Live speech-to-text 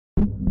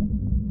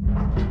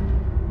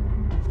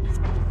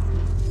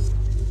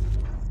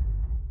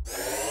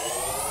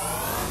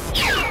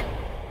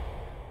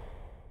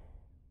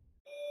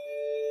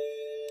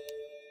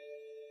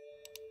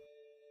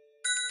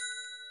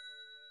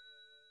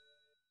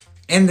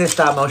In this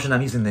stop motion,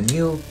 I'm using the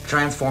new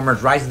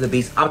Transformers Rise of the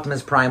Beast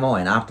Optimus Primal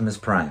and Optimus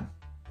Prime.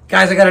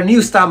 Guys, I got a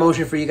new stop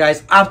motion for you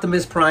guys,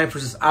 Optimus Prime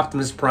versus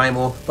Optimus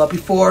Primal. But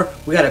before,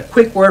 we got a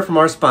quick word from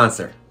our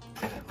sponsor.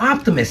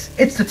 Optimus,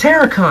 it's the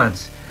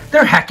Terracons.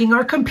 They're hacking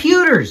our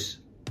computers.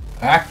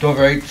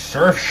 Activate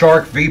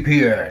Surfshark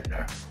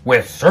VPN.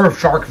 With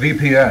Surfshark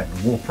VPN,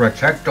 we'll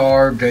protect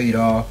our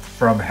data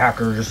from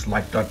hackers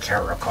like the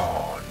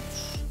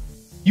Terracons.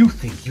 You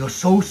think you're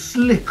so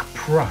slick,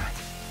 Prime?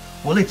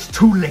 Well, it's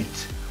too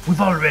late.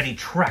 We've already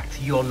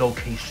tracked your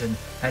location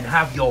and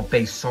have your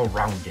base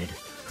surrounded.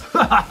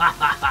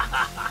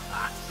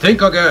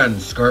 Think again,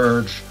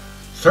 Scourge.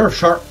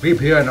 Surfshark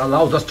VPN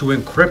allows us to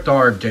encrypt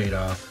our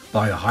data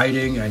by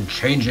hiding and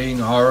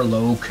changing our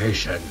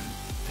location.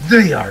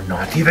 They are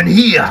not even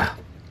here!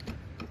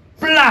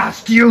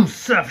 Blast you,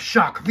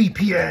 Surfshark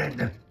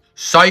VPN!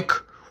 Psych,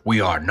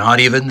 we are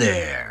not even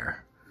there.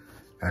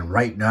 And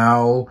right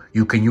now,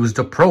 you can use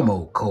the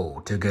promo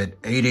code to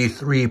get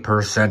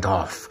 83%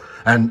 off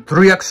and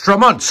 3 extra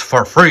months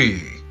for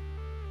free.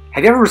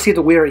 Have you ever received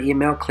a weird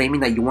email claiming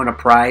that you won a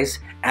prize,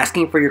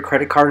 asking for your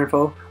credit card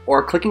info,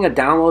 or clicking a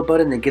download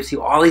button that gives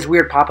you all these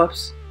weird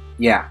pop-ups?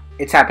 Yeah,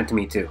 it's happened to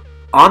me too.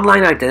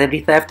 Online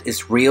identity theft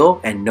is real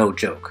and no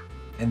joke.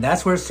 And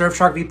that's where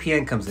Surfshark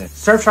VPN comes in.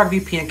 Surfshark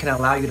VPN can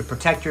allow you to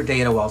protect your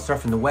data while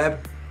surfing the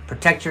web,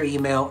 protect your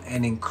email,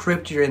 and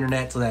encrypt your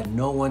internet so that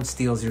no one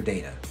steals your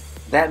data.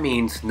 That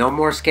means no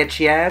more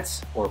sketchy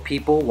ads or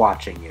people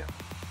watching you.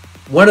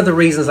 One of the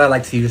reasons I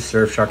like to use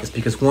Surfshark is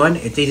because 1,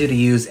 it's easy to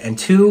use, and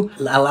 2,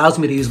 it allows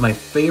me to use my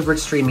favorite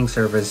streaming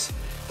service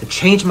to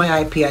change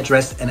my IP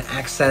address and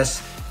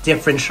access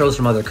different shows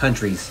from other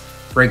countries.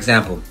 For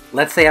example,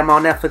 let's say I'm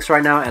on Netflix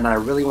right now and I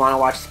really want to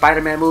watch a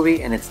Spider-Man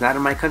movie and it's not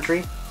in my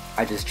country.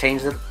 I just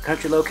change the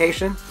country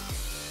location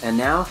and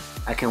now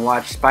I can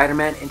watch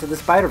Spider-Man Into the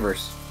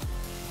Spider-Verse.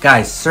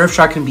 Guys,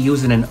 Surfshark can be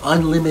used in an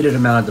unlimited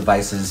amount of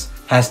devices,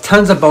 has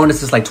tons of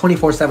bonuses like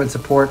 24/7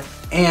 support,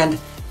 and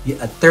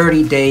a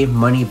 30-day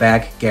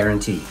money-back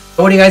guarantee.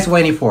 So what are you guys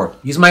waiting for?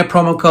 Use my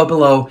promo code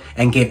below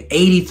and get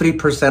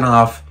 83%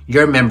 off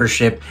your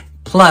membership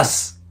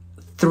plus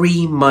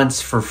 3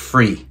 months for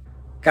free.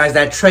 Guys,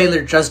 that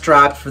trailer just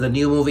dropped for the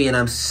new movie and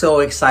I'm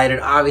so excited.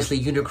 Obviously,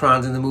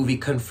 Unicron's in the movie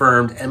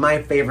confirmed, and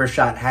my favorite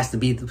shot has to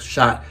be the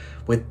shot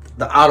with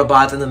the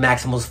Autobots and the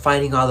Maximals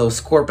fighting all those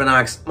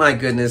Scorponox. My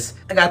goodness,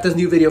 I got this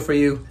new video for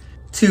you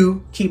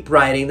to keep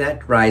riding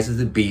that Rise of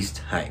the Beast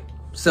hype.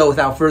 So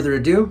without further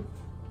ado,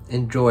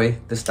 enjoy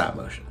the stop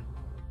motion.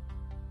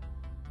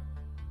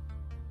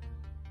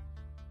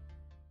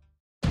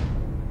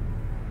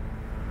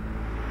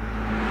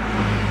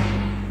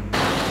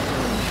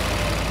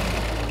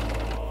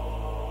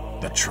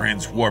 The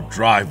transwarp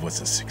drive was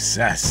a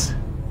success.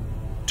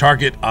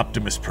 Target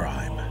Optimus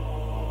Prime.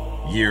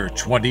 Year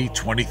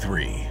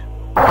 2023.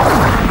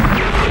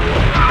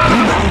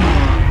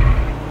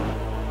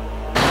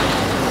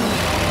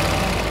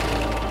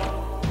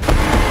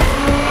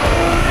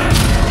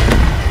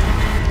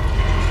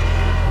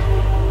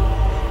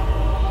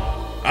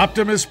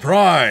 Optimus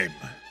Prime.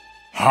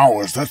 How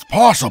is this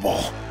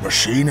possible?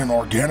 Machine and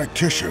organic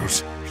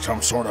tissues?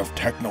 Some sort of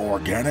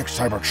techno-organic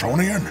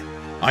Cybertronian?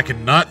 I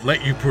cannot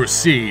let you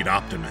proceed,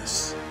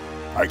 Optimus.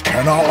 I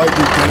cannot let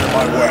you get in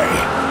my way.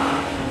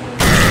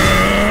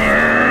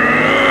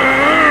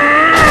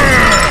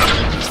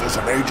 Is this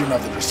an agent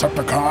of the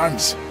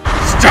Decepticons?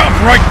 Stop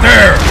right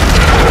there!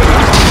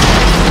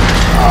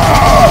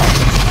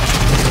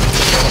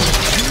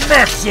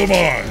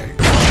 Maximals!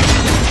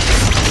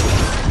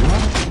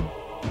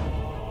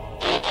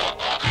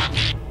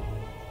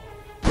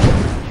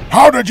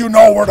 How did you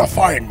know where to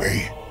find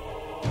me?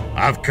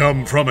 I've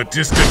come from a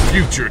distant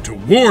future to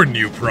warn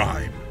you,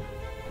 Prime.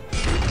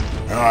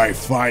 I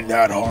find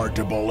that hard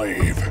to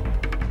believe.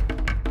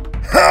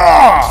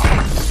 Ha!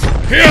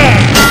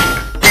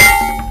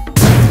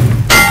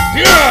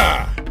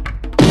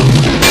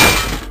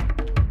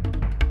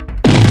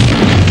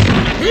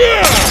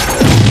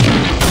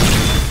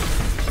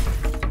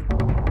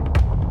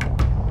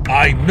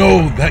 I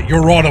know that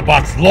your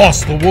Autobots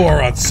lost the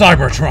war on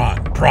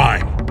Cybertron,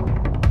 Prime.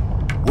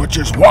 Which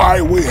is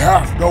why we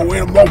have to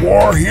win the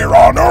war here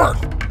on Earth.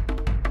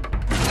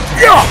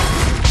 Yes.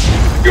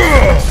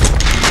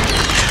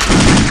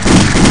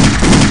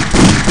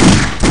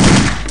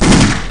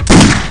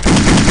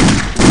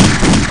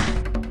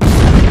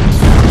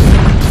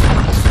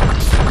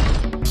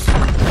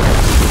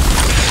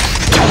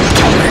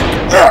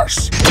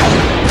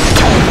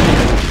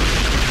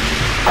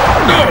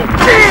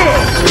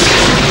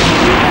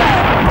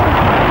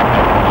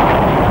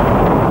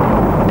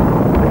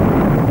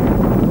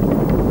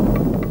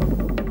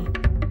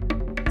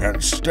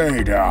 And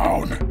stay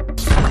down.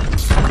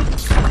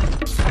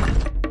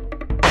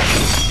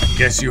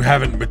 Guess you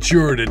haven't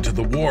matured into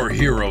the war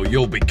hero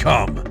you'll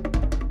become.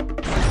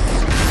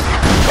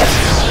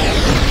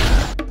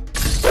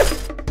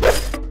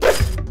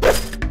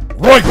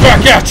 Right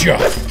back at you!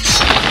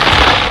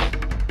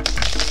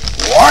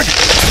 What?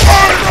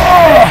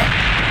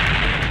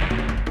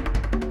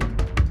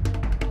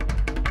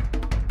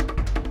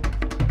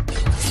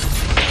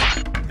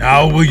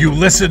 Now will you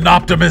listen,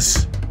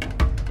 Optimus?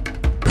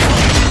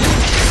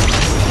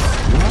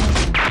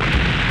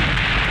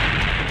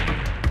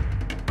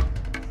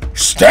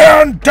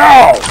 Stand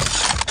down!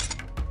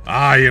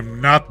 I am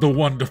not the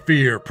one to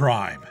fear,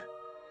 Prime.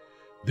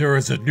 There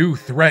is a new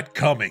threat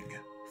coming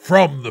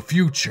from the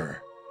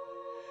future,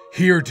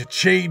 here to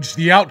change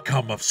the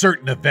outcome of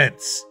certain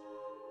events.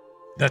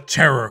 The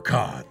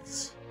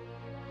Terrorcons.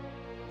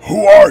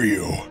 Who are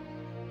you?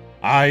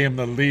 I am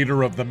the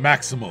leader of the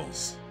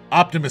Maximals,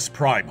 Optimus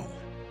Primal.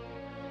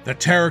 The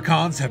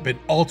Terrorcons have been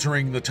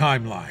altering the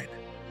timeline.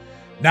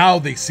 Now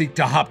they seek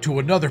to hop to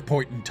another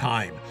point in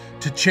time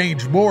to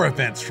change more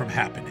events from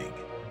happening.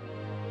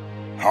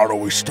 How do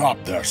we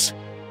stop this?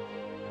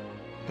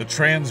 The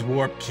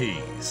transwarp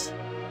keys.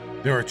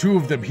 There are 2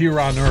 of them here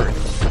on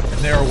Earth, and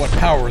they are what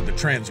power the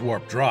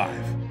transwarp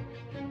drive.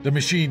 The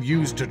machine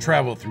used to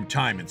travel through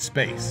time and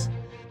space.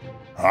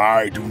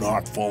 I do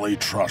not fully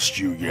trust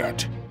you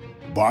yet,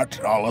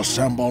 but I'll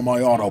assemble my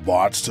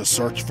Autobots to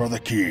search for the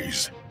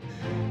keys.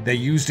 They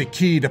used a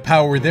key to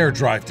power their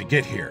drive to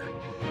get here.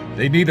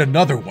 They need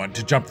another one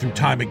to jump through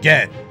time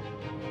again.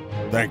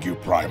 Thank you,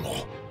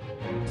 Primal.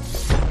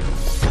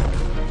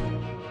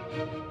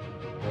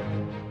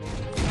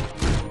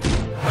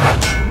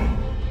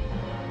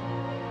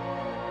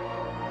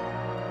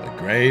 The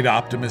great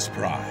Optimus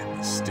Prime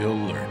is still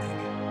learning.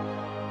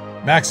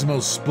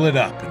 Maximals split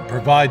up and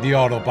provide the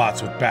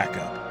Autobots with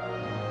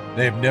backup.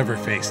 They have never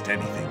faced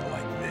anything